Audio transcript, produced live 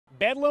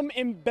Bedlam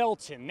and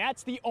Belton.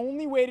 That's the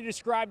only way to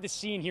describe the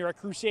scene here at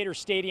Crusader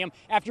Stadium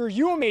after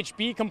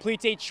UMHB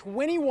completes a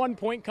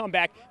 21-point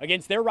comeback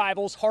against their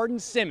rivals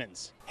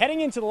Hardin-Simmons.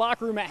 Heading into the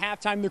locker room at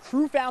halftime, the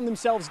Crew found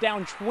themselves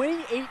down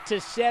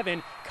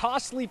 28-7.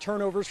 Costly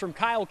turnovers from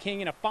Kyle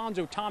King and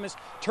Afonso Thomas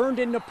turned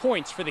into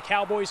points for the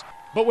Cowboys.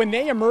 But when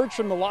they emerged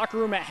from the locker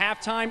room at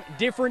halftime,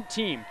 different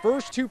team.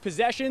 First 2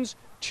 possessions,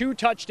 2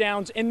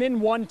 touchdowns, and then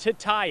 1 to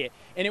tie it.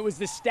 And it was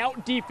the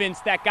stout defense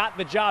that got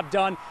the job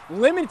done,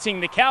 limiting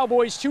the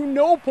Cowboys to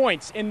no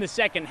points in the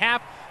second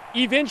half.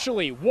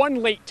 Eventually, 1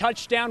 late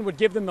touchdown would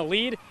give them the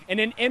lead, and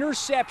an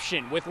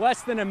interception with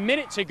less than a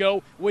minute to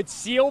go would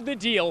seal the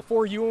deal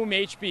for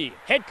UMHB.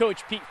 Head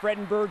coach Pete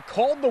Fredenberg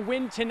called the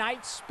win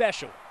tonight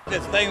special. The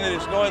thing that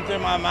is going through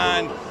my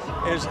mind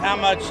is how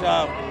much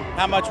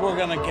we're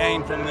going to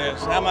gain from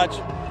this. How much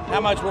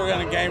we're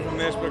going to gain from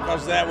this,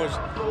 because that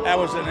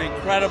was an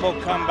incredible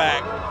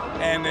comeback,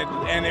 and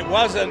it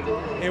wasn't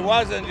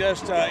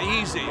just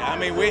easy. I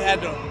mean, we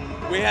had to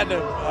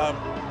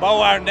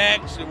bow our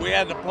necks, and we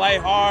had to play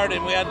hard,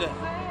 and we had to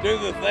do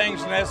the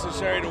things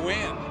necessary to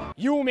win.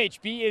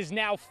 UMHB is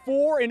now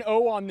 4-0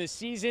 on this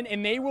season,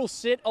 and they will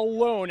sit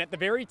alone at the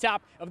very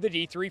top of the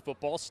D3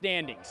 football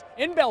standings.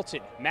 In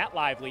Belton, Matt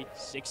Lively,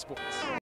 6 Sports.